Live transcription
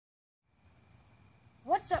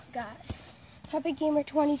What's up, guys? Puppet Gamer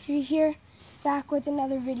 23 here, back with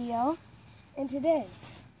another video. And today,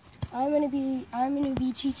 I'm gonna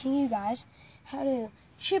be teaching you guys how to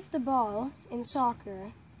chip the ball in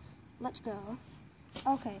soccer. Let's go.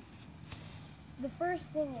 Okay. The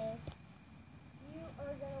first thing is you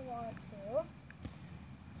are gonna want to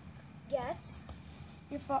get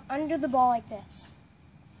your foot under the ball like this.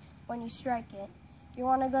 When you strike it, you're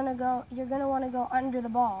gonna want to go under the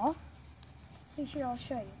ball. So here, I'll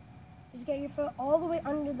show you. Just get your foot all the way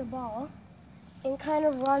under the ball and kind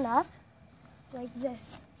of run up like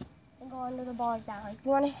this and go under the ball like that. Like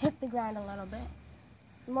you want to hit the ground a little bit.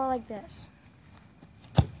 More like this.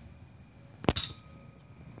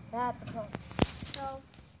 That's the point.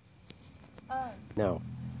 No.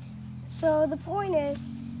 So the point is,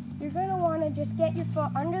 you're going to want to just get your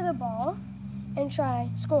foot under the ball and try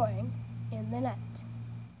scoring in the net.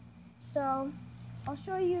 So I'll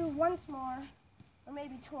show you once more, or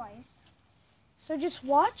maybe twice. So just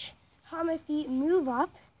watch how my feet move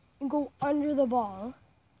up and go under the ball.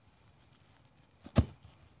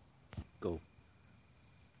 Go.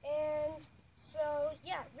 And so,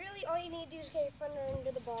 yeah, really all you need to do is get your foot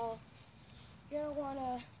under the ball. You're going to want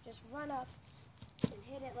to just run up and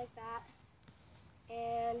hit it like that.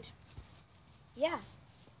 And, yeah,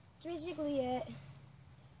 that's basically it.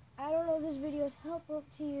 I don't know if this video is helpful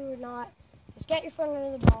to you or not. Just get your foot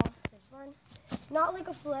under the ball. It's fun. Not like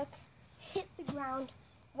a flick. Hit the ground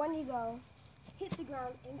when you go. Hit the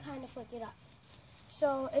ground and kind of flick it up.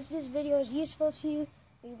 So if this video is useful to you,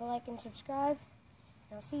 leave a like and subscribe.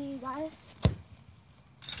 And I'll see you guys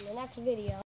in the next video.